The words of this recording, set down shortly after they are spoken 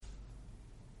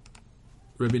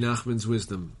Rebbe Nachman's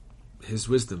wisdom, his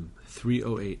wisdom,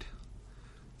 308.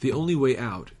 The only way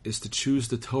out is to choose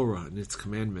the Torah and its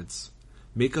commandments.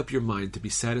 Make up your mind to be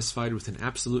satisfied with an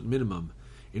absolute minimum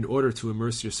in order to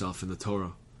immerse yourself in the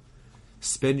Torah.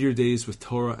 Spend your days with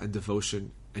Torah and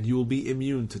devotion, and you will be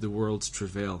immune to the world's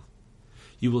travail.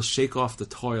 You will shake off the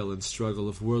toil and struggle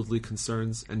of worldly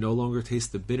concerns and no longer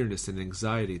taste the bitterness and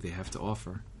anxiety they have to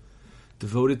offer.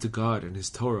 Devoted to God and His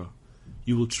Torah,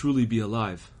 you will truly be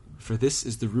alive, for this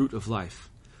is the root of life,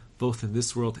 both in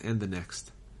this world and the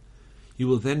next. You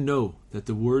will then know that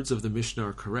the words of the Mishnah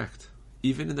are correct,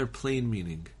 even in their plain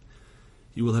meaning.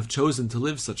 You will have chosen to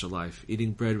live such a life,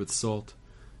 eating bread with salt,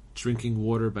 drinking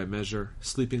water by measure,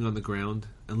 sleeping on the ground,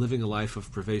 and living a life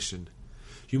of privation.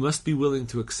 You must be willing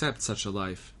to accept such a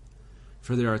life,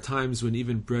 for there are times when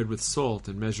even bread with salt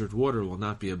and measured water will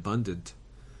not be abundant.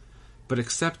 But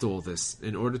accept all this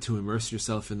in order to immerse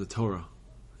yourself in the Torah.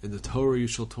 In the Torah you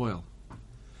shall toil.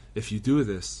 If you do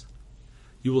this,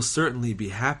 you will certainly be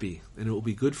happy, and it will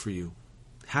be good for you.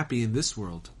 Happy in this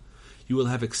world. You will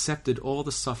have accepted all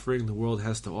the suffering the world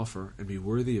has to offer and be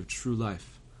worthy of true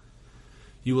life.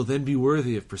 You will then be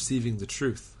worthy of perceiving the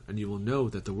truth, and you will know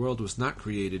that the world was not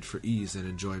created for ease and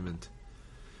enjoyment.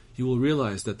 You will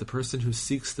realize that the person who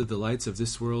seeks the delights of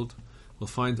this world will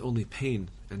find only pain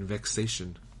and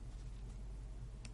vexation.